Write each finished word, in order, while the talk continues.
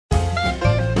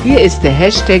Hier ist der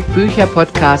Hashtag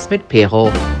Bücher-Podcast mit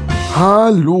Pero.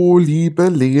 Hallo, liebe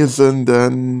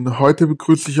Lesenden. Heute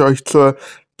begrüße ich euch zur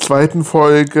zweiten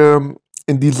Folge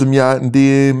in diesem Jahr, in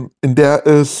der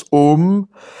es um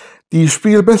die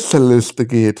Spiegel Bestseller Liste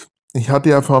geht. Ich hatte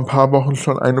ja vor ein paar Wochen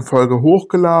schon eine Folge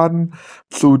hochgeladen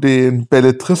zu den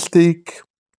Belletristik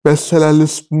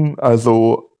Bestsellerlisten,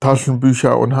 also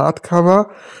Taschenbücher und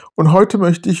Hardcover. Und heute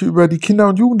möchte ich über die Kinder-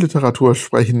 und Jugendliteratur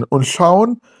sprechen und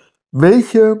schauen,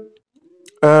 welche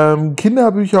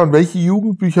Kinderbücher und welche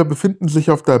Jugendbücher befinden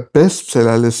sich auf der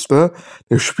Bestsellerliste,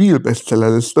 der Spiegel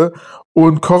Bestsellerliste,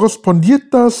 und korrespondiert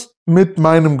das mit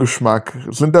meinem Geschmack?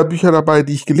 Sind da Bücher dabei,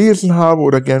 die ich gelesen habe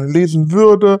oder gerne lesen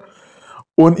würde?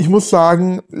 Und ich muss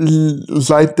sagen,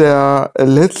 seit der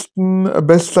letzten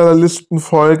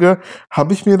Bestsellerlistenfolge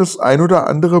habe ich mir das ein oder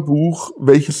andere Buch,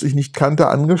 welches ich nicht kannte,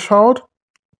 angeschaut.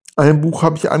 Ein Buch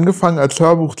habe ich angefangen als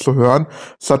Hörbuch zu hören.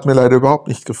 Das hat mir leider überhaupt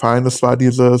nicht gefallen. Das war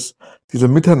diese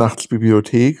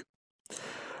Mitternachtsbibliothek.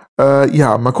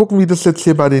 Ja, mal gucken, wie das jetzt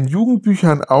hier bei den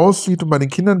Jugendbüchern aussieht und bei den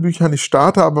Kinderbüchern. Ich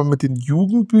starte aber mit den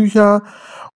Jugendbüchern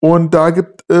und da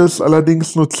gibt es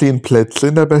allerdings nur 10 Plätze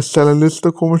in der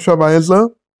Bestsellerliste,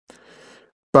 komischerweise.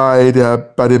 Bei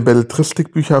den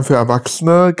Belletristikbüchern für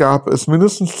Erwachsene gab es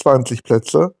mindestens 20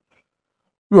 Plätze.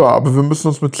 Ja, aber wir müssen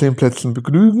uns mit 10 Plätzen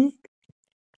begnügen.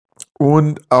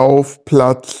 Und auf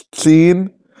Platz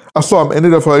 10, achso, am Ende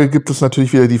der Folge gibt es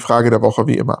natürlich wieder die Frage der Woche,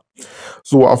 wie immer.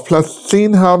 So, auf Platz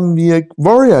 10 haben wir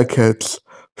Warrior Cats,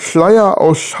 Schleier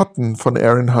aus Schatten von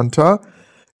Aaron Hunter.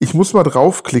 Ich muss mal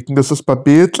draufklicken, das ist bei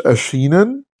Bild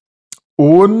erschienen.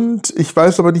 Und ich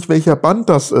weiß aber nicht, welcher Band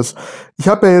das ist. Ich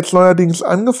habe ja jetzt neuerdings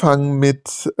angefangen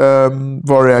mit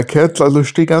Warrior Cats, also ich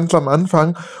stehe ganz am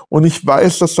Anfang und ich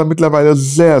weiß, dass da mittlerweile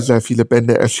sehr, sehr viele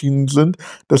Bände erschienen sind.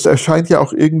 Das erscheint ja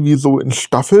auch irgendwie so in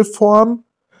Staffelform.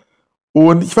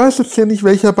 Und ich weiß jetzt hier nicht,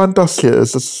 welcher Band das hier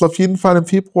ist. Das ist auf jeden Fall im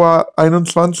Februar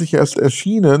 21 erst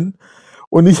erschienen.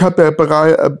 Und ich habe ja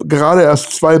gerade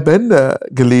erst 2 Bände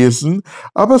gelesen,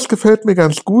 aber es gefällt mir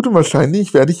ganz gut und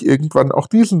wahrscheinlich werde ich irgendwann auch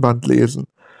diesen Band lesen.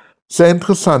 Sehr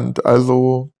interessant,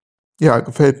 also ja,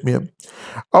 gefällt mir.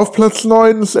 Auf Platz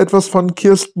 9 ist etwas von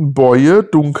Kirsten Boye,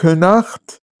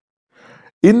 Dunkelnacht.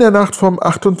 In der Nacht vom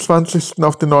 28.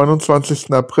 auf den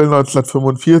 29. April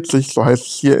 1945, so heißt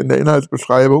es hier in der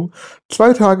Inhaltsbeschreibung,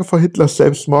 2 Tage vor Hitlers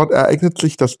Selbstmord ereignet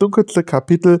sich das dunkelste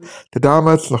Kapitel der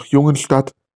damals noch jungen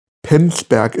Stadt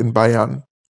Penzberg in Bayern.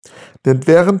 Denn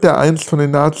während der einst von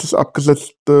den Nazis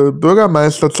abgesetzte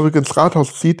Bürgermeister zurück ins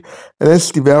Rathaus zieht,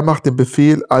 erlässt die Wehrmacht den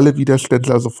Befehl, alle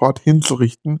Widerständler sofort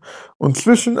hinzurichten. Und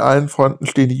zwischen allen Fronten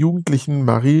stehen die Jugendlichen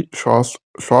Marie,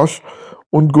 Schorsch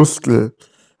und Gustl.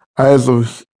 Also,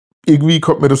 irgendwie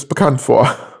kommt mir das bekannt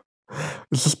vor.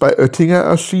 Es ist bei Oettinger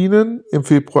erschienen im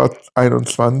Februar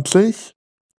 21.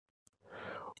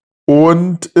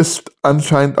 Und ist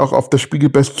anscheinend auch auf der Spiegel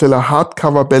Bestseller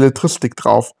Hardcover Belletristik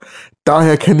drauf.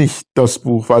 Daher kenne ich das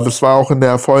Buch, weil das war auch in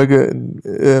der Folge,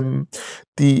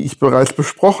 die ich bereits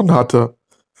besprochen hatte.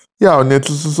 Ja, und jetzt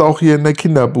ist es auch hier in der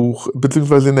Kinderbuch-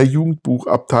 bzw. in der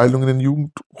Jugendbuchabteilung, in der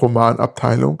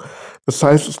Jugendromanabteilung. Das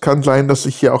heißt, es kann sein, dass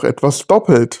sich hier auch etwas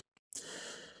doppelt.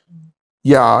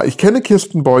 Ja, ich kenne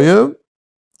Kirsten Boye,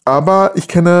 aber ich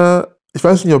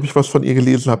weiß nicht, ob ich was von ihr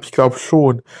gelesen habe. Ich glaube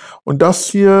schon. Und das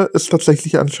hier ist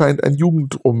tatsächlich anscheinend ein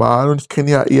Jugendroman und ich kenne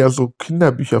ja eher so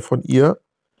Kinderbücher von ihr.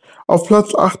 Auf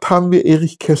Platz 8 haben wir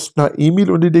Erich Kästner,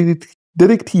 Emil und die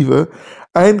Detektive.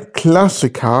 Ein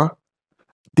Klassiker,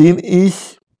 den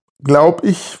ich, glaube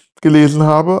ich, gelesen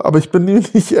habe, aber ich bin mir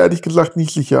nicht, ehrlich gesagt,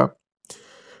 nicht sicher.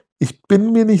 Ich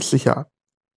bin mir nicht sicher,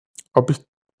 ob ich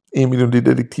Emil und die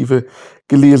Detektive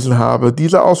gelesen habe.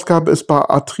 Diese Ausgabe ist bei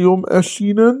Atrium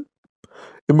erschienen.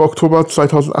 Im Oktober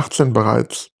 2018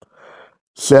 bereits.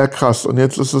 Sehr krass. Und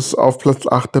jetzt ist es auf Platz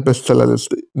 8 der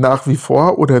Bestsellerliste. Nach wie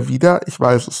vor oder wieder? Ich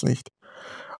weiß es nicht.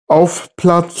 Auf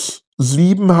Platz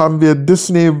 7 haben wir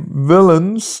Disney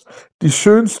Villains, die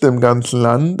schönste im ganzen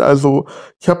Land. Also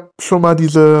ich habe schon mal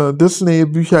diese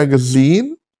Disney-Bücher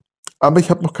gesehen, aber ich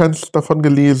habe noch keins davon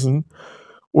gelesen.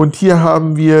 Und hier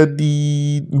haben wir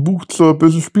ein Buch zur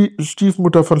bösen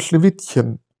Stiefmutter von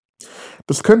Schneewittchen.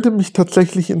 Das könnte mich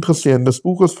tatsächlich interessieren. Das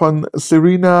Buch ist von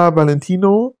Serena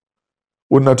Valentino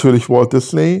und natürlich Walt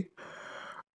Disney.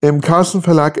 Im Carlsen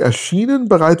Verlag erschienen,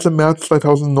 bereits im März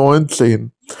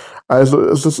 2019. Also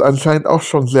es ist anscheinend auch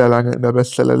schon sehr lange in der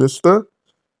Bestsellerliste.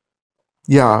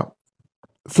 Ja,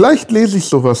 vielleicht lese ich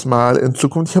sowas mal in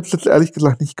Zukunft. Ich habe es jetzt ehrlich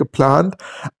gesagt nicht geplant,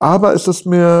 aber es ist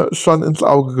mir schon ins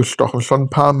Auge gestochen, schon ein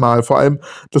paar Mal. Vor allem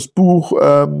das Buch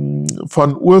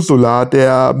von Ursula,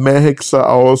 der Meerhexe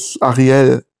aus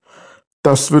Ariel.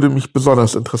 Das würde mich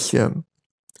besonders interessieren.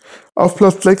 Auf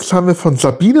Platz 6 haben wir von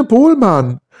Sabine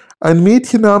Bohlmann Ein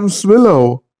Mädchen namens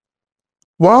Willow.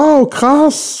 Wow,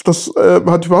 krass. Das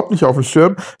hatte ich überhaupt nicht auf dem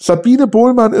Schirm. Sabine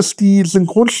Bohlmann ist die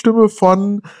Synchronstimme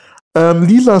von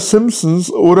Lisa Simpson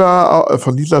oder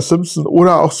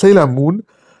auch Sailor Moon.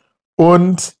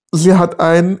 Und sie hat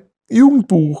ein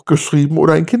Jugendbuch geschrieben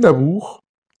oder ein Kinderbuch.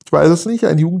 Ich weiß es nicht,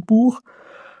 ein Jugendbuch.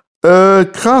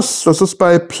 Krass, das ist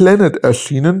bei Planet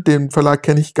erschienen. Den Verlag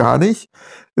kenne ich gar nicht.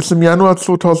 Ist im Januar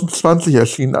 2020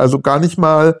 erschienen, also gar nicht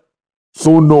mal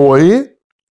so neu.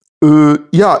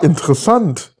 Ja,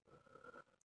 interessant.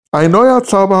 Ein neuer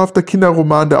zauberhafter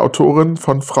Kinderroman der Autorin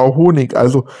von Frau Honig.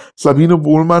 Also Sabine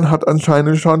Bohlmann hat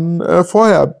anscheinend schon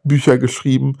vorher Bücher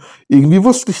geschrieben. Irgendwie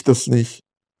wusste ich das nicht.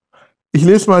 Ich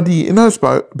lese mal die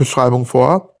Inhaltsbeschreibung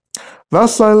vor.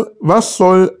 Was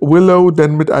soll Willow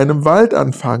denn mit einem Wald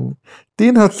anfangen?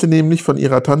 Den hat sie nämlich von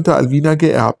ihrer Tante Alvina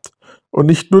geerbt. Und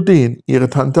nicht nur den. Ihre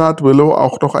Tante hat Willow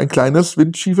auch noch ein kleines,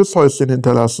 windschiefes Häuschen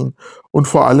hinterlassen. Und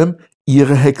vor allem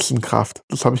ihre Hexenkraft.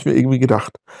 Das habe ich mir irgendwie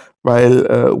gedacht. Weil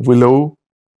Willow,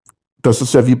 das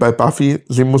ist ja wie bei Buffy,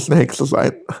 sie muss eine Hexe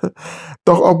sein.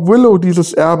 Doch ob Willow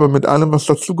dieses Erbe mit allem, was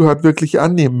dazugehört, wirklich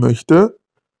annehmen möchte,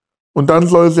 und dann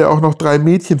soll sie auch noch 3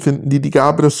 Mädchen finden, die die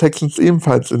Gabe des Hexens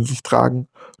ebenfalls in sich tragen.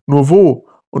 Nur wo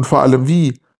und vor allem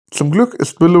wie? Zum Glück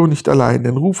ist Willow nicht allein,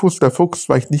 denn Rufus der Fuchs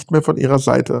weicht nicht mehr von ihrer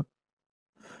Seite.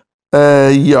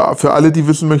 Ja, für alle, die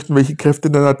wissen möchten, welche Kräfte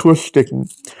in der Natur stecken.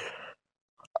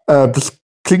 Das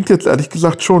klingt jetzt ehrlich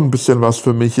gesagt schon ein bisschen was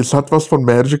für mich. Es hat was von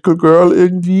Magical Girl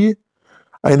irgendwie.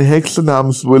 Eine Hexe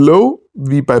namens Willow,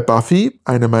 wie bei Buffy,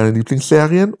 eine meiner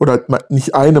Lieblingsserien. Oder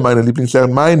nicht eine meiner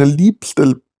Lieblingsserien, meine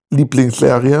liebste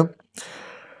Lieblingsserie.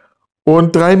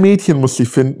 Und 3 Mädchen muss sie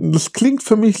finden. Das klingt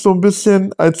für mich so ein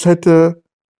bisschen, als hätte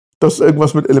das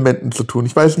irgendwas mit Elementen zu tun.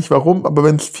 Ich weiß nicht warum, aber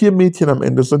wenn es 4 Mädchen am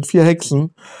Ende sind, 4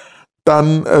 Hexen,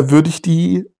 dann würde ich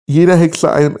jeder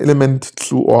Hexe einem Element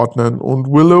zuordnen. Und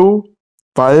Willow,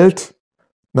 Wald,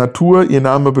 Natur, ihr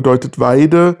Name bedeutet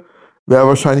Weide, wäre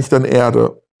wahrscheinlich dann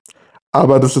Erde.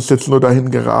 Aber das ist jetzt nur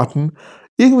dahin geraten.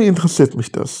 Irgendwie interessiert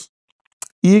mich das.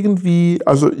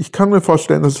 Also ich kann mir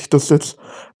vorstellen, dass ich das jetzt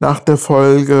nach der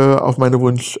Folge auf meine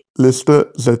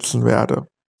Wunschliste setzen werde.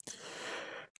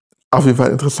 Auf jeden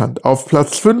Fall interessant. Auf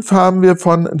Platz 5 haben wir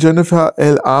von Jennifer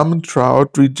L.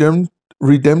 Armentrout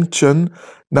Redemption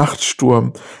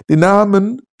Nachtsturm. Den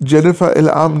Namen Jennifer L.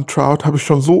 Armentrout habe ich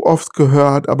schon so oft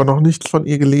gehört, aber noch nichts von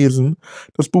ihr gelesen.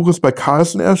 Das Buch ist bei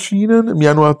Carlsen erschienen im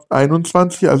Januar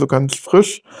 21, also ganz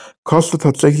frisch, kostet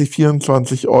tatsächlich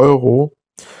 24 €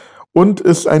 und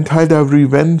ist ein Teil der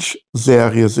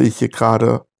Revenge-Serie, sehe ich hier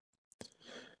gerade.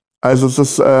 Also es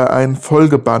ist ein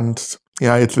Folgeband.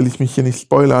 Ja, jetzt will ich mich hier nicht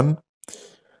spoilern.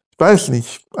 Ich weiß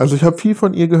nicht. Also ich habe viel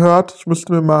von ihr gehört. Ich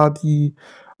müsste mir mal die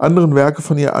anderen Werke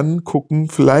von ihr angucken.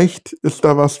 Vielleicht ist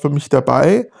da was für mich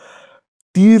dabei.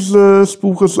 Dieses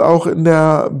Buch ist auch in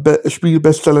der Spiegel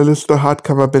Bestseller Liste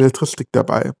Hardcover Belletristik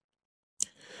dabei.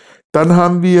 Dann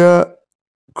haben wir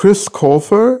Chris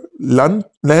Colfer,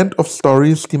 Land of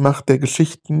Stories, die Macht der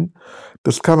Geschichten.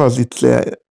 Das Cover sieht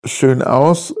sehr schön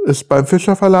aus. Ist beim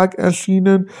Fischer Verlag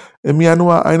erschienen im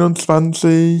Januar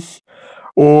 21.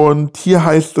 Und hier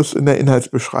heißt es in der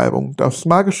Inhaltsbeschreibung: Das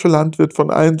magische Land wird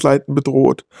von allen Seiten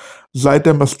bedroht, seit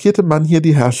der maskierte Mann hier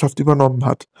die Herrschaft übernommen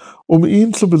hat. Um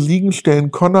ihn zu besiegen,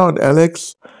 stellen Connor und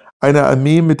Alex eine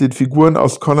Armee mit den Figuren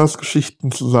aus Connors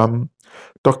Geschichten zusammen.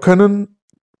 Doch können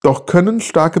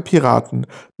starke Piraten,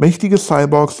 mächtige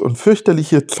Cyborgs und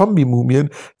fürchterliche Zombie-Mumien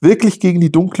wirklich gegen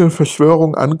die dunkle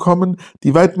Verschwörung ankommen,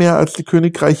 die weit mehr als die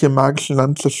Königreiche im magischen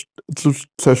Land zu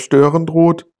zerstören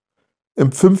droht?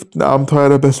 Im 5. Abenteuer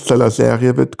der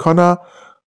Bestseller-Serie wird Connor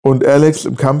und Alex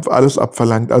im Kampf alles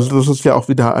abverlangt. Also das ist ja auch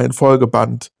wieder ein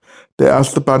Folgeband. Der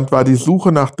erste Band war die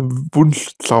Suche nach dem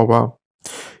Wunschzauber.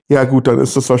 Ja gut, dann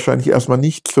ist das wahrscheinlich erstmal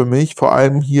nichts für mich. Vor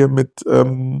allem hier mit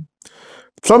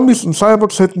Zombies und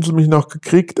Cyborgs hätten sie mich noch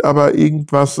gekriegt, aber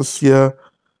irgendwas ist hier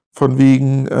von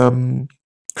wegen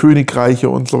Königreiche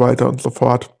und so weiter und so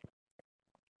fort.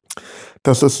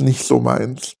 Das ist nicht so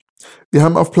meins. Wir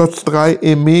haben auf Platz 3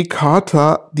 Aimee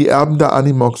Carter, die Erben der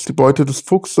Animox, die Beute des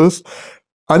Fuchses.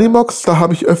 Animox, da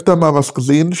habe ich öfter mal was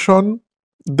gesehen schon.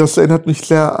 Das erinnert mich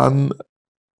sehr an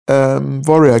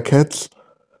Warrior Cats.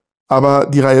 Aber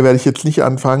die Reihe werde ich jetzt nicht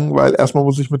anfangen, weil erstmal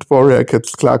muss ich mit Warrior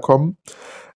Cats klarkommen.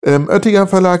 Oettinger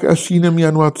Verlag erschien im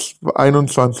Januar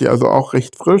 21, also auch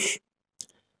recht frisch.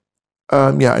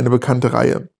 Ja, eine bekannte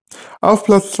Reihe. Auf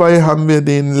Platz 2 haben wir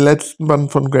den letzten Band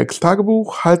von Gregs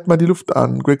Tagebuch, Halt mal die Luft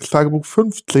an, Gregs Tagebuch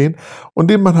 15. Und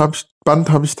den Band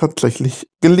habe ich tatsächlich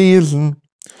gelesen.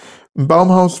 Im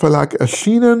Baumhaus Verlag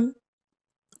erschienen.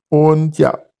 Und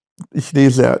ja, ich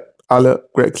lese alle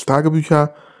Gregs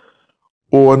Tagebücher.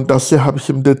 Und das hier habe ich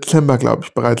im Dezember, glaube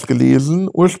ich, bereits gelesen.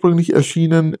 Ursprünglich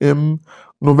erschienen im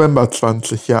November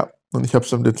 20, ja. Und ich habe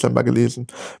es im Dezember gelesen.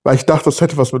 Weil ich dachte, das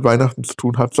hätte was mit Weihnachten zu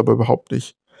tun, hat es aber überhaupt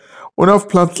nicht. Und auf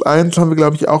Platz 1 haben wir,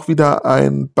 glaube ich, auch wieder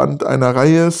ein Band einer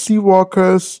Reihe,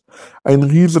 Seawalkers, ein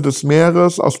Riese des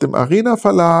Meeres aus dem Arena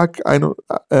Verlag,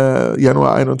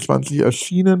 Januar 21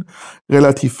 erschienen,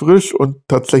 relativ frisch und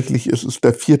tatsächlich ist es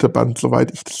der 4. Band,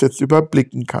 soweit ich das jetzt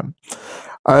überblicken kann.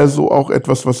 Also auch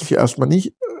etwas, was ich erstmal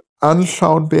nicht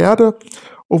anschauen werde,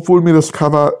 obwohl mir das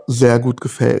Cover sehr gut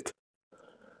gefällt.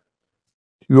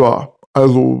 Ja,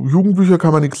 also Jugendbücher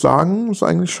kann man nichts sagen, ist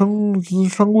eigentlich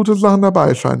sind schon gute Sachen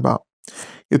dabei scheinbar.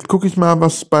 Jetzt gucke ich mal,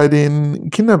 was bei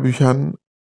den Kinderbüchern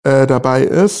dabei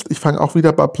ist. Ich fange auch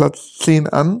wieder bei Platz 10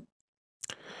 an.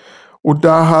 Und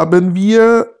da haben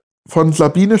wir von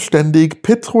Sabine Ständig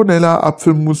Petronella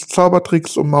Apfelmus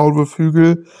Zaubertricks und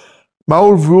Maulwurfshügel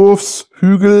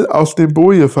aus dem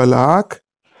Boje Verlag.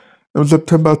 Im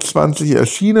September 20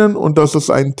 erschienen und das ist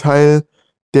ein Teil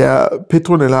der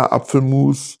Petronella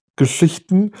Apfelmus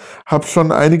Geschichten. Hab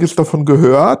schon einiges davon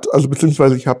gehört, also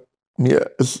beziehungsweise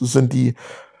es sind die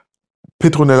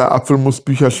Petronella Apfelmus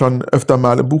Bücher schon öfter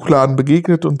mal im Buchladen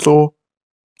begegnet und so.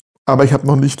 Aber ich habe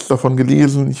noch nichts davon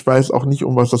gelesen. Ich weiß auch nicht,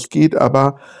 um was es geht,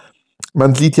 aber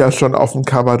man sieht ja schon auf dem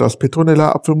Cover, dass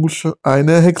Petronella Apfelmus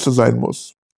eine Hexe sein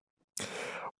muss.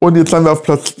 Und jetzt haben wir auf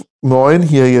Platz 9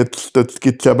 hier jetzt, das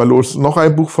geht's ja aber los, noch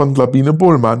ein Buch von Sabine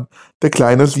Bohlmann, Der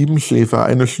kleine Siebenschläfer,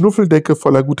 eine Schnuffeldecke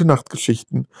voller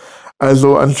Gute-Nacht-Geschichten.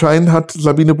 Also anscheinend hat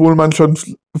Sabine Bohlmann schon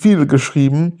viel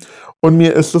geschrieben und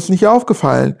mir ist das nicht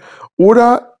aufgefallen.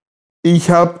 Oder ich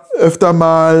habe öfter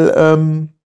mal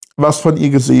was von ihr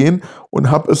gesehen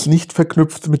und habe es nicht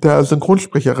verknüpft mit der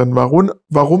Synchronsprecherin.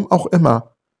 Warum auch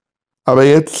immer. Aber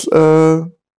jetzt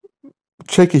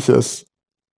check ich es.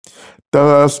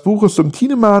 Das Buch ist im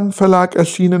Thienemann Verlag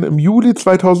erschienen im Juli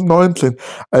 2019.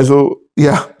 Also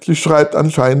ja, sie schreibt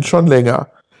anscheinend schon länger.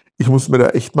 Ich muss mir da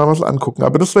echt mal was angucken.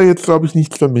 Aber das wäre jetzt, glaube ich,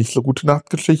 nichts für mich. So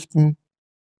Gute-Nacht-Geschichten.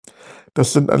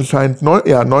 Das sind anscheinend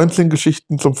 19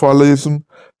 Geschichten zum Vorlesen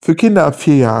für Kinder ab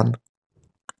 4 Jahren.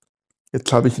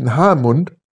 Jetzt habe ich ein Haar im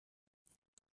Mund.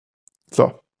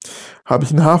 So, habe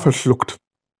ich ein Haar verschluckt.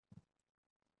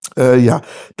 Ja,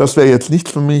 das wäre jetzt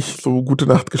nichts für mich, so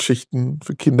Gute-Nacht-Geschichten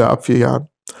für Kinder ab 4 Jahren.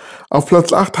 Auf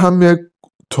Platz 8 haben wir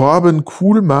Torben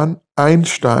Kuhlmann,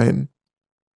 Einstein.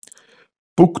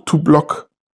 Book to Block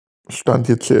stand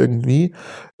jetzt hier irgendwie.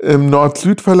 Im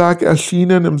Nord-Süd-Verlag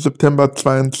erschienen im September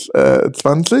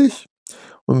 20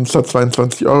 und es hat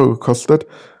 22 Euro gekostet.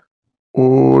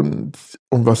 Und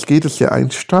um was geht es hier,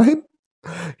 Einstein?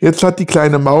 Jetzt hat die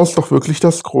kleine Maus doch wirklich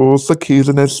das große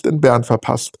Käsenest in Bern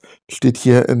verpasst, steht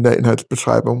hier in der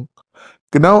Inhaltsbeschreibung.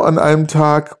 Genau einen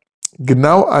Tag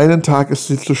ist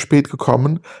sie zu spät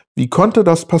gekommen. Wie konnte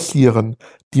das passieren?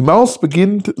 Die Maus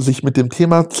beginnt, sich mit dem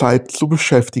Thema Zeit zu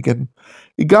beschäftigen.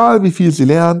 Egal wie viel sie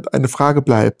lernt, eine Frage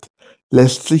bleibt.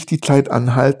 Lässt sich die Zeit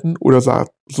anhalten oder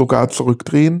sogar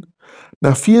zurückdrehen?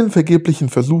 Nach vielen vergeblichen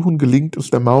Versuchen gelingt es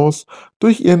der Maus,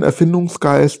 durch ihren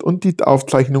Erfindungsgeist und die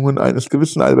Aufzeichnungen eines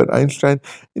gewissen Albert Einstein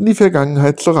in die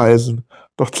Vergangenheit zu reisen.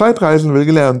 Doch Zeitreisen will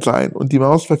gelernt sein und die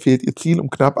Maus verfehlt ihr Ziel um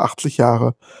knapp 80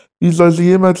 Jahre. Wie soll sie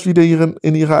jemals wieder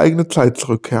in ihre eigene Zeit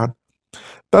zurückkehren?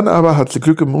 Dann aber hat sie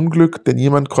Glück im Unglück, denn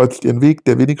jemand kreuzt ihren Weg,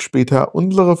 der wenig später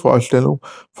unsere Vorstellung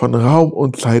von Raum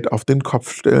und Zeit auf den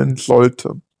Kopf stellen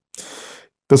sollte.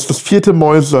 Das 4.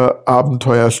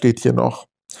 Mäuse-Abenteuer steht hier noch.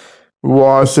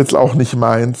 Boah, ist jetzt auch nicht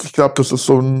meins. Ich glaube, das ist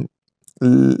so ein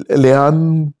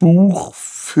Lernbuch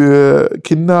für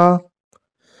Kinder.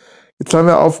 Jetzt haben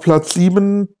wir auf Platz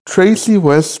 7 Tracy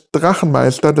West,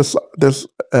 Drachenmeister,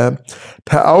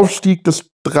 der Aufstieg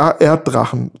des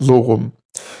Erddrachen, so rum.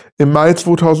 Im Mai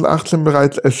 2018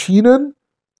 bereits erschienen,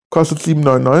 kostet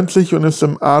 7,99 und ist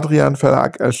im Adrian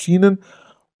Verlag erschienen.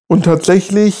 Und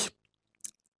tatsächlich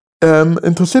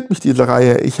interessiert mich diese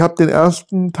Reihe. Ich habe den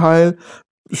ersten Teil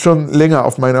schon länger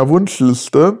auf meiner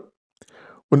Wunschliste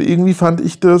und irgendwie fand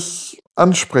ich das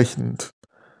ansprechend.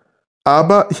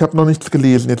 Aber ich habe noch nichts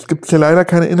gelesen. Jetzt gibt es hier leider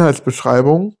keine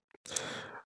Inhaltsbeschreibung.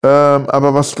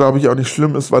 Aber was, glaube ich, auch nicht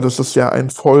schlimm ist, weil das ist ja ein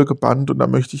Folgeband und da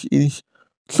möchte ich nicht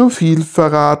zu viel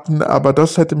verraten. Aber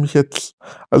das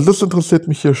das interessiert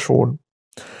mich hier schon.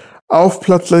 Auf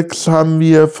Platz 6 haben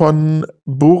wir von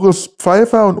Boris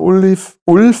Pfeiffer und Ulf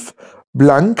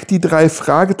Blank die 3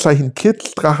 Fragezeichen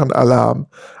Kids Drachenalarm.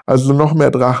 Also noch mehr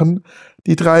Drachen.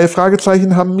 Die 3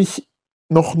 Fragezeichen haben mich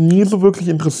noch nie so wirklich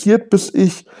interessiert, bis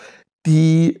ich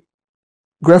die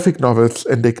Graphic Novels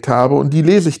entdeckt habe. Und die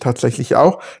lese ich tatsächlich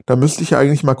auch. Da müsste ich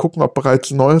eigentlich mal gucken, ob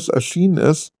bereits ein neues erschienen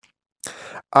ist.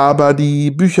 Aber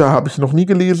die Bücher habe ich noch nie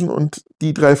gelesen und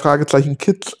die 3 Fragezeichen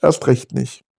Kids erst recht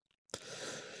nicht.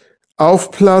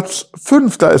 Auf Platz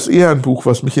 5, da ist eher ein Buch,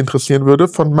 was mich interessieren würde,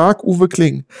 von Marc-Uwe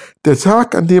Kling. Der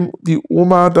Tag, an dem die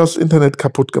Oma das Internet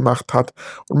kaputt gemacht hat.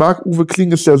 Und Marc-Uwe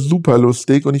Kling ist ja super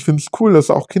lustig und ich finde es cool, dass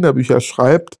er auch Kinderbücher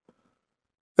schreibt.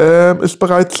 Ist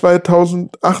bereits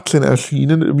 2018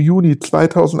 erschienen, im Juni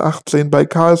 2018 bei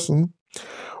Carlsen.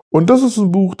 Und das ist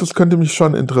ein Buch, das könnte mich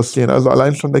schon interessieren. Also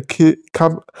allein schon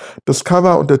das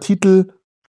Cover und der Titel,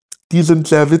 die sind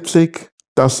sehr witzig.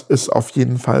 Das ist auf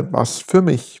jeden Fall was für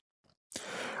mich.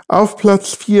 Auf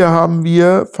Platz 4 haben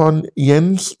wir von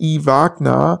Jens I.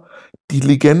 Wagner die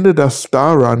Legende der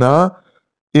Starrunner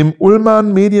im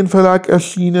Ullmann Medienverlag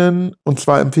erschienen, und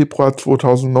zwar im Februar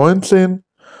 2019.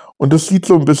 Und das sieht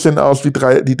so ein bisschen aus wie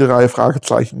die 3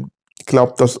 Fragezeichen. Ich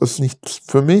glaube, das ist nichts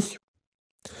für mich.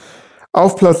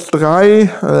 Auf Platz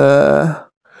 3, da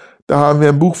haben wir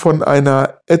ein Buch von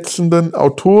einer ätzenden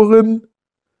Autorin,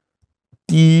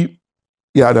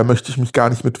 da möchte ich mich gar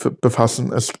nicht mit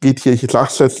befassen. Es geht hier, ich sage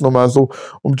es jetzt nochmal so,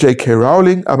 um J.K.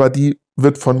 Rowling, aber die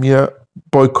wird von mir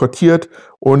boykottiert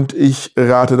und ich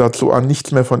rate dazu an,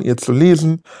 nichts mehr von ihr zu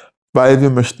lesen, weil wir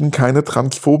möchten keine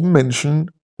transphoben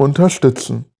Menschen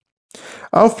unterstützen.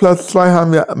 Auf Platz 2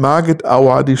 haben wir Margit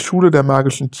Auer, die Schule der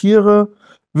magischen Tiere,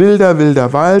 Wilder,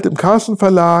 wilder Wald im Carlsen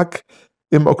Verlag,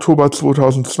 im Oktober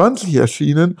 2020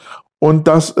 erschienen. Und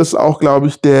das ist auch, glaube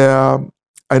ich,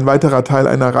 ein weiterer Teil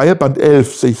einer Reihe, Band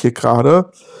 11 sehe ich hier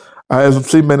gerade. Also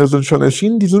 10 Bände sind schon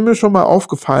erschienen, die sind mir schon mal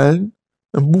aufgefallen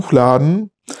im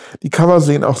Buchladen. Die Cover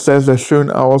sehen auch sehr, sehr schön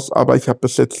aus, aber ich habe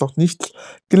bis jetzt noch nichts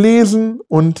gelesen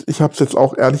und ich habe es jetzt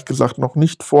auch ehrlich gesagt noch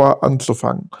nicht vor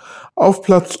anzufangen. Auf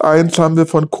Platz 1 haben wir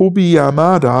von Kobi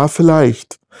Yamada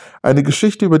Vielleicht. Eine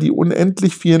Geschichte über die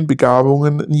unendlich vielen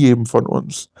Begabungen in jedem von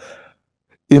uns.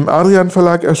 Im Adrian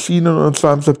Verlag erschienen und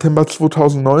zwar im September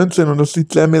 2019 und das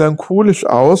sieht sehr melancholisch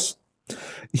aus.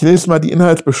 Ich lese mal die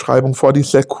Inhaltsbeschreibung vor, die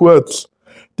ist sehr kurz.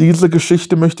 Diese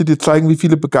Geschichte möchte dir zeigen, wie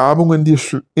viele Begabungen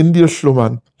in dir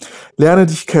schlummern. Lerne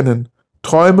dich kennen,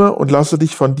 träume und lasse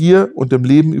dich von dir und dem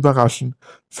Leben überraschen.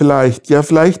 Vielleicht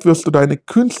wirst du deine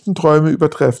kühnsten Träume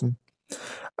übertreffen.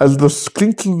 Also das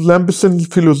klingt ein bisschen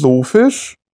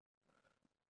philosophisch.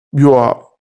 Ja,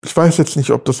 ich weiß jetzt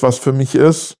nicht, ob das was für mich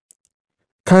ist.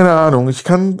 Keine Ahnung, ich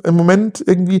kann im Moment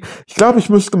irgendwie, ich glaube, ich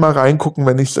müsste mal reingucken,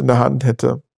 wenn ich es in der Hand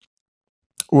hätte.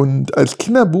 Und als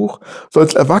Kinderbuch, so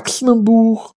als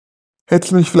Erwachsenenbuch, hätte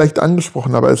es mich vielleicht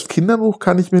angesprochen, aber als Kinderbuch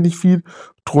kann ich mir nicht viel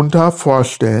drunter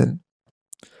vorstellen.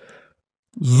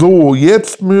 So,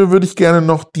 jetzt würde ich gerne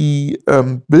noch die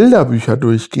Bilderbücher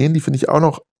durchgehen, die finde ich auch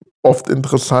noch oft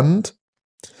interessant.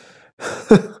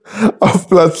 Auf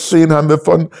Platz 10 haben wir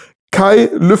von Kai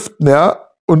Lüftner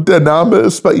und der Name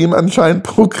ist bei ihm anscheinend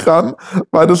Programm,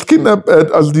 weil das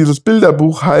also dieses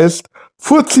Bilderbuch heißt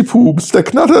Furzipups, der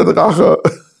Knatterdrache.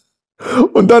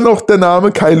 Und dann noch der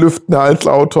Name Kai Lüftner als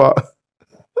Autor.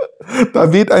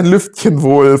 Da weht ein Lüftchen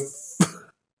wohl.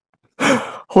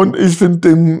 Und ich finde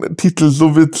den Titel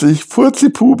so witzig.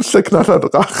 Furzipups, der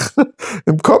Knatterdrache.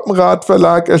 Im Koppenrad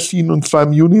Verlag erschienen und zwar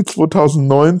im Juni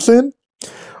 2019.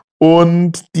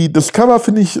 Und das Cover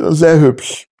finde ich sehr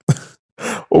hübsch.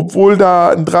 Obwohl da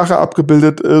ein Drache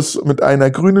abgebildet ist mit einer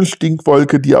grünen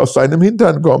Stinkwolke, die aus seinem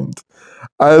Hintern kommt.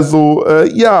 Also,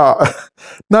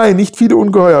 nein, nicht viele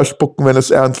Ungeheuer spucken, wenn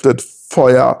es ernst wird.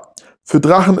 Feuer. Für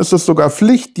Drachen ist es sogar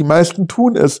Pflicht, die meisten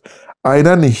tun es,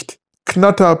 einer nicht.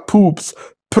 Knatter, Pups,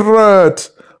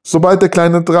 Pröt. Sobald der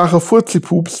kleine Drache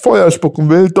Furzipups Feuer spucken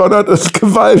will, donnert es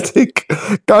gewaltig.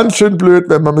 Ganz schön blöd,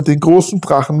 wenn man mit den großen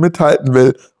Drachen mithalten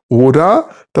will. Oder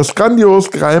das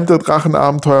grandios gereimte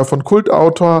Drachenabenteuer von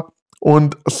Kultautor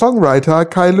und Songwriter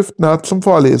Kai Lüftner zum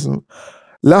Vorlesen.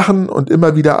 Lachen und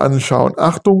immer wieder anschauen.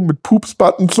 Achtung, mit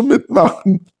Pups-Button zum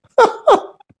Mitmachen.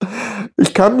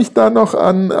 Ich kann mich da noch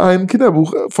an ein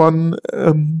Kinderbuch von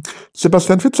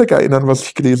Sebastian Fitzek erinnern, was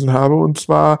ich gelesen habe. Und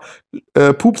zwar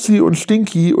Pupsi und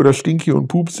Stinky oder Stinky und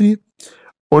Pupsi.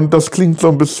 Und das klingt so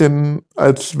ein bisschen,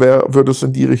 als würde es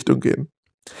in die Richtung gehen.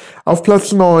 Auf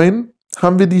Platz 9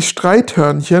 haben wir die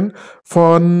Streithörnchen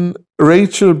von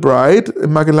Rachel Bright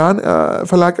im Magellan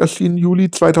Verlag erschienen,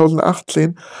 Juli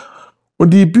 2018.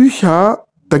 Und die Bücher,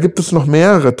 da gibt es noch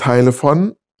mehrere Teile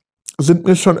von, sind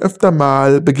mir schon öfter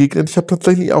mal begegnet. Ich habe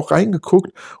tatsächlich auch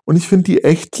reingeguckt und ich finde die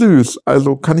echt süß.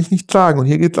 Also kann ich nicht sagen. Und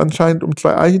hier geht es anscheinend um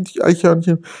 2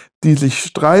 Eichhörnchen, die sich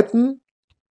streiten.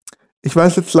 Ich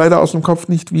weiß jetzt leider aus dem Kopf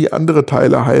nicht, wie andere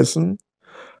Teile heißen.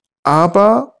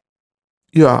 Aber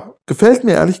ja, gefällt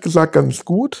mir ehrlich gesagt ganz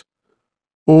gut.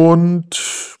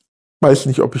 Und weiß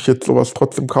nicht, ob ich jetzt sowas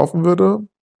trotzdem kaufen würde.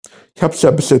 Ich habe es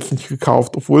ja bis jetzt nicht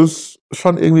gekauft, obwohl es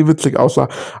schon irgendwie witzig aussah.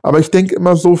 Aber ich denke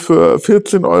immer so, für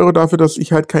 14 Euro dafür, dass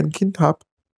ich halt kein Kind habe,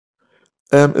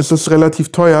 ist es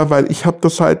relativ teuer, weil ich habe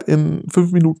das halt in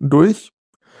 5 Minuten durch.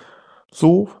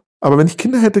 So. Aber wenn ich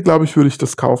Kinder hätte, glaube ich, würde ich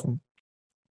das kaufen.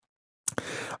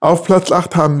 Auf Platz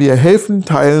 8 haben wir Helfen,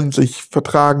 Teilen, sich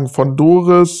vertragen von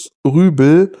Doris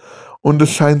Rübel. Und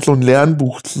es scheint so ein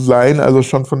Lernbuch zu sein, also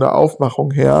schon von der Aufmachung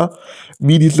her,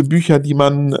 wie diese Bücher, die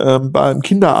man beim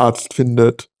Kinderarzt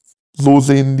findet. So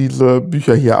sehen diese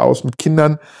Bücher hier aus mit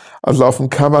Kindern. Also auf dem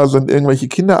Cover sind irgendwelche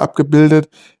Kinder abgebildet,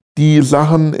 die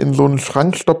Sachen in so einen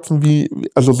Schrank stopfen,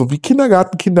 also so wie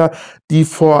Kindergartenkinder, die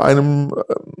vor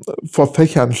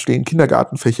Fächern stehen,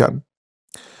 Kindergartenfächern.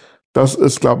 Das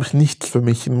ist, glaube ich, nichts für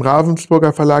mich. Im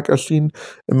Ravensburger Verlag erschienen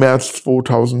im März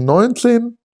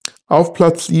 2019. Auf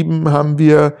Platz 7 haben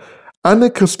wir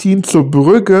Anne-Christine zur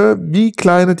Brügge, wie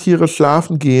kleine Tiere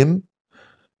schlafen gehen.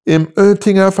 Im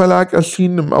Oettinger Verlag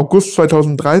erschienen im August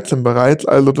 2013 bereits,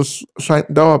 also das scheint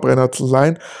ein Dauerbrenner zu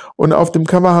sein. Und auf dem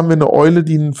Cover haben wir eine Eule,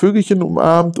 die ein Vögelchen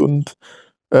umarmt und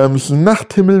es ist ein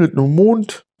Nachthimmel mit einem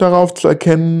Mond darauf zu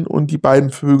erkennen und die beiden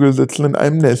Vögel sitzen in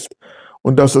einem Nest.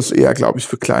 Und das ist eher, glaube ich,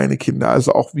 für kleine Kinder.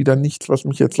 Also auch wieder nichts, was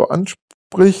mich jetzt so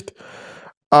anspricht.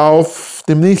 Auf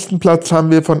dem nächsten Platz haben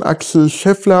wir von Axel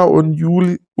Scheffler und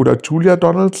Julia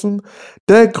Donaldson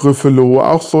der Gryffalo,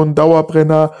 auch so ein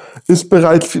Dauerbrenner, ist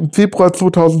bereits im Februar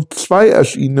 2002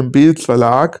 erschienen im Beels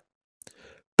Verlag.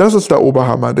 Das ist der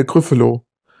Oberhammer, der Gryffalo.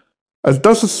 Also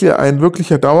das ist hier ein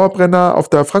wirklicher Dauerbrenner. Auf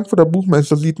der Frankfurter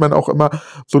Buchmesse sieht man auch immer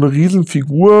so eine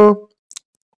Riesenfigur.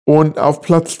 Und auf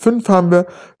Platz 5 haben wir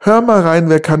Hör mal rein,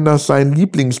 wer kann das sein?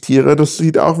 Lieblingstiere. Das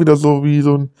sieht auch wieder so wie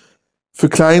so ein, für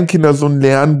Kleinkinder so ein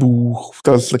Lernbuch.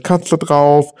 Da ist eine Katze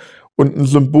drauf und ein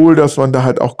Symbol, dass man da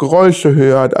halt auch Geräusche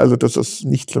hört. Also das ist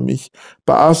nichts für mich.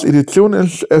 Bei Ars Edition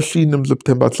erschienen im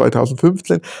September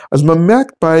 2015. Also man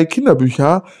merkt bei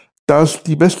Kinderbüchern, dass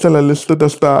die Bestsellerliste,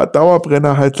 dass da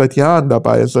Dauerbrenner halt seit Jahren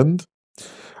dabei sind.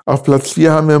 Auf Platz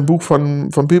 4 haben wir ein Buch vom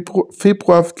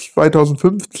Februar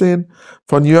 2015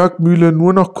 von Jörg Mühle,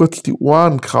 nur noch kurz die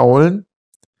Ohren kraulen.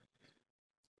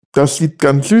 Das sieht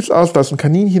ganz süß aus, da ist ein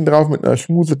Kaninchen drauf mit einer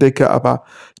Schmusedecke, aber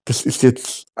das ist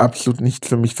jetzt absolut nichts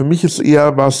für mich. Für mich ist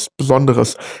eher was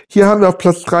Besonderes. Hier haben wir auf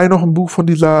Platz 3 noch ein Buch von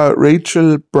dieser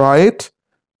Rachel Bright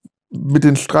mit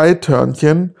den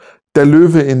Streithörnchen, Der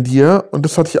Löwe in dir. Und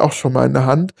das hatte ich auch schon mal in der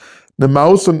Hand. Eine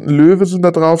Maus und ein Löwe sind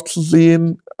da drauf zu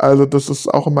sehen. Also das ist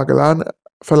auch im Magellan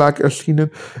Verlag erschienen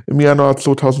im Januar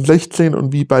 2016.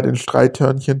 Und wie bei den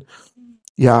Streithörnchen,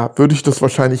 ja, würde ich das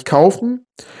wahrscheinlich kaufen.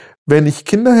 Wenn ich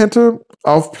Kinder hätte,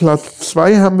 auf Platz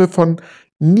 2 haben wir von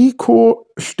Nico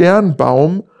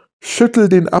Sternbaum Schüttel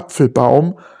den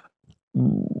Apfelbaum.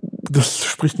 Das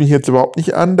spricht mich jetzt überhaupt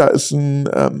nicht an. Da ist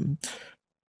ein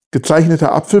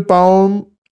gezeichneter Apfelbaum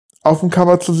auf dem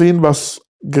Cover zu sehen, was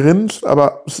grinst,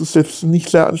 aber es ist jetzt nicht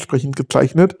sehr ansprechend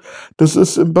gezeichnet. Das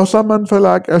ist im Bossermann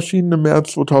Verlag erschienen im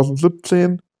März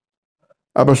 2017,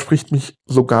 aber spricht mich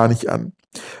so gar nicht an.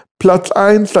 Platz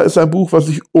 1, da ist ein Buch, was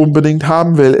ich unbedingt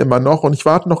haben will, immer noch. Und ich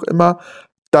warte noch immer,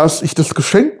 dass ich das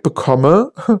geschenkt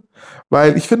bekomme,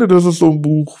 weil ich finde, das ist so ein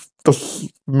Buch, das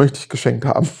möchte ich geschenkt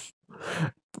haben.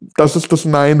 Das ist das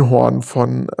Neinhorn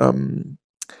von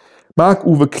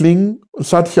Marc-Uwe Kling.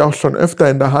 Das hatte ich auch schon öfter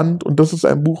in der Hand und das ist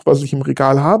ein Buch, was ich im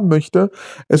Regal haben möchte.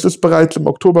 Es ist bereits im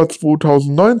Oktober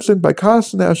 2019 bei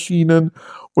Carlsen erschienen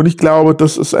und ich glaube,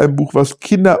 das ist ein Buch, was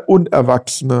Kinder und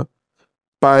Erwachsene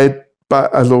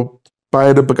also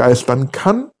beide begeistern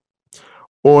kann.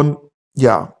 Und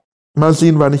ja, mal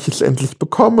sehen, wann ich es endlich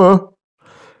bekomme.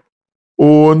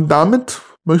 Und damit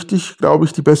möchte ich, glaube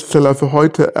ich, die Bestseller für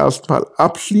heute erstmal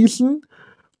abschließen.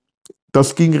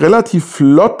 Das ging relativ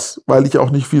flott, weil ich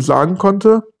auch nicht viel sagen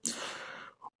konnte.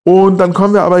 Und dann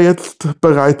kommen wir aber jetzt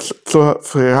bereits zur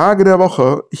Frage der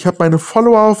Woche. Ich habe meine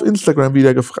Follower auf Instagram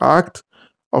wieder gefragt.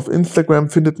 Auf Instagram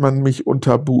findet man mich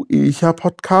unter Buecha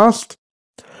Podcast.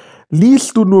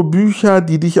 Liest du nur Bücher,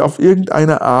 die dich auf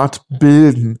irgendeine Art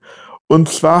bilden? Und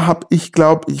zwar habe ich,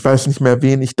 glaube ich, weiß nicht mehr,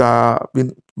 wen ich da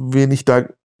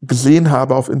gesehen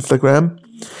habe auf Instagram,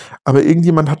 aber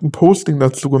irgendjemand hat ein Posting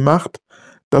dazu gemacht,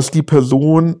 dass die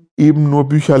Person eben nur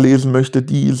Bücher lesen möchte,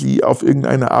 die sie auf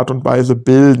irgendeine Art und Weise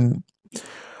bilden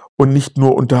und nicht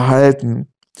nur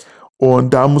unterhalten.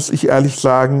 Und da muss ich ehrlich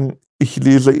sagen, ich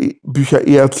lese Bücher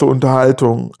eher zur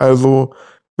Unterhaltung. Also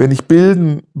wenn ich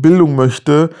Bildung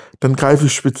möchte, dann greife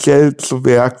ich speziell zu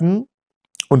Werken.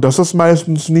 Und das ist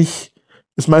meistens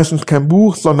kein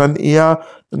Buch, sondern eher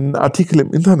ein Artikel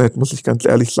im Internet, muss ich ganz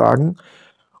ehrlich sagen.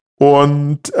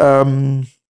 Und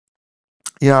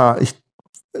ja, ich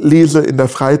lese in der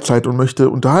Freizeit und möchte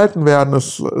unterhalten werden.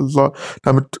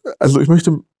 Ich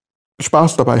möchte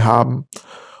Spaß dabei haben.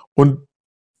 Und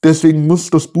deswegen muss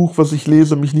das Buch, was ich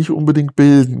lese, mich nicht unbedingt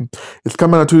bilden. Jetzt kann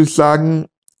man natürlich sagen,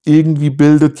 irgendwie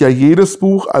bildet ja jedes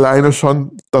Buch, alleine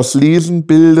schon das Lesen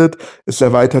bildet, es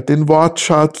erweitert den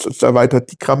Wortschatz, es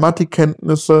erweitert die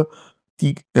Grammatikkenntnisse,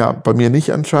 die, ja, bei mir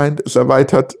nicht anscheinend, es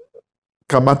erweitert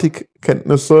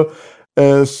Grammatikkenntnisse,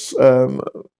 es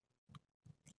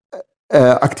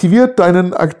aktiviert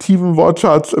deinen aktiven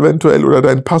Wortschatz eventuell oder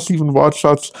deinen passiven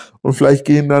Wortschatz und vielleicht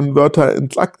gehen dann Wörter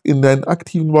in deinen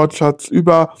aktiven Wortschatz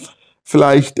über.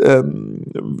 Vielleicht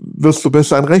wirst du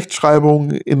besser in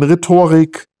Rechtschreibung, in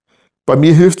Rhetorik. Bei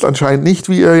mir hilft es anscheinend nicht,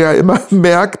 wie ihr ja immer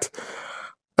merkt.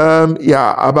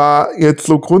 Ja, aber jetzt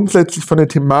so grundsätzlich von der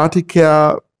Thematik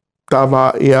her, da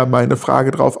war eher meine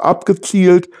Frage drauf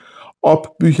abgezielt,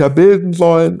 ob Bücher bilden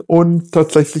sollen, und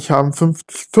tatsächlich haben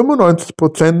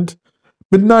 95%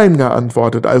 mit Nein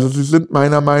geantwortet. Also sie sind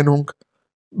meiner Meinung,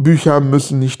 Bücher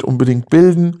müssen nicht unbedingt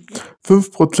bilden.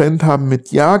 5% haben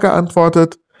mit Ja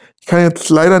geantwortet. Ich kann jetzt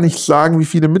leider nicht sagen, wie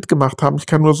viele mitgemacht haben. Ich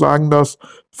kann nur sagen, dass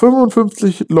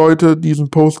 55 Leute diesen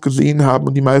Post gesehen haben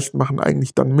und die meisten machen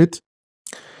eigentlich dann mit.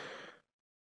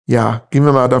 Ja, gehen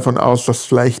wir mal davon aus, dass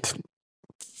vielleicht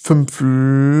 5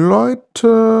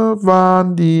 Leute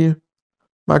waren, die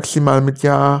maximal mit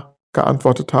Ja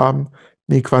geantwortet haben.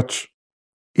 Nee, Quatsch.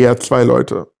 Eher 2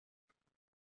 Leute.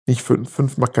 Nicht 5.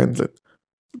 5 macht keinen Sinn.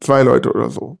 2 Leute oder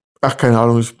so. Ach, keine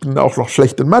Ahnung, ich bin auch noch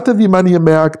schlecht in Mathe, wie man hier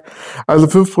merkt. Also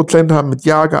 5% haben mit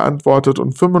Ja geantwortet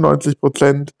und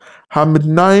 95% haben mit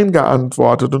Nein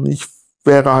geantwortet. Und ich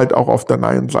wäre halt auch auf der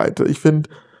Nein-Seite. Ich finde,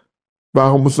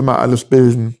 warum muss immer alles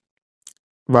bilden?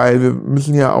 Weil wir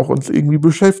müssen ja auch uns irgendwie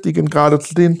beschäftigen, gerade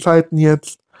zu den Zeiten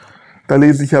jetzt. Da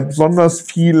lese ich ja besonders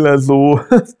viel. Also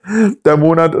der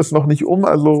Monat ist noch nicht um.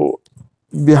 Also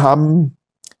wir haben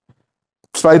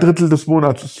 2/3 des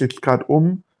Monats ist jetzt gerade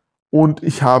um. Und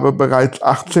ich habe bereits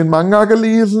 18 Manga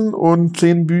gelesen und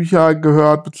 10 Bücher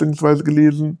gehört bzw.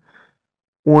 gelesen.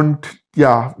 Und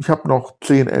ja, ich habe noch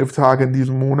 10, 11 Tage in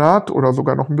diesem Monat oder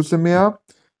sogar noch ein bisschen mehr.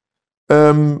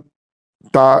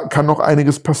 Da kann noch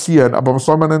einiges passieren. Aber was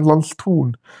soll man denn sonst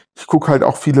tun? Ich gucke halt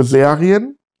auch viele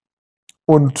Serien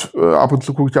und ab und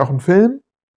zu gucke ich auch einen Film.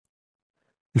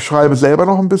 Ich schreibe selber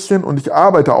noch ein bisschen und ich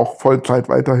arbeite auch Vollzeit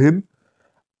weiterhin.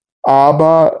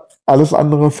 Aber alles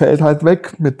andere fällt halt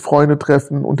weg, mit Freunde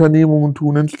treffen, Unternehmungen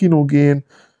tun, ins Kino gehen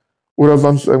oder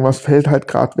sonst irgendwas fällt halt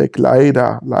gerade weg.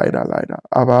 Leider, leider, leider.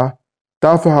 Aber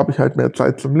dafür habe ich halt mehr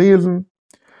Zeit zum Lesen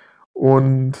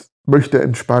und möchte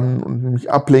entspannen und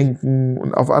mich ablenken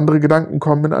und auf andere Gedanken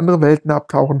kommen, in andere Welten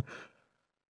abtauchen.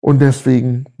 Und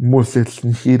deswegen muss jetzt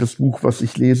nicht jedes Buch, was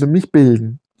ich lese, mich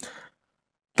bilden.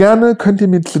 Gerne könnt ihr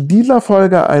mir zu dieser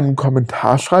Folge einen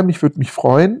Kommentar schreiben. Ich würde mich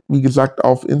freuen. Wie gesagt,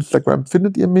 auf Instagram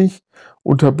findet ihr mich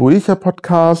unter Boecher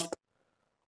Podcast.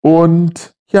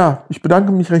 Und ja, ich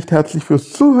bedanke mich recht herzlich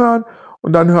fürs Zuhören.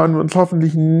 Und dann hören wir uns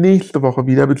hoffentlich nächste Woche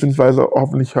wieder, beziehungsweise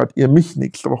hoffentlich hört ihr mich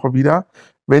nächste Woche wieder,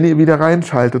 wenn ihr wieder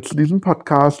reinschaltet zu diesem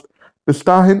Podcast. Bis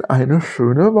dahin eine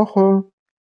schöne Woche.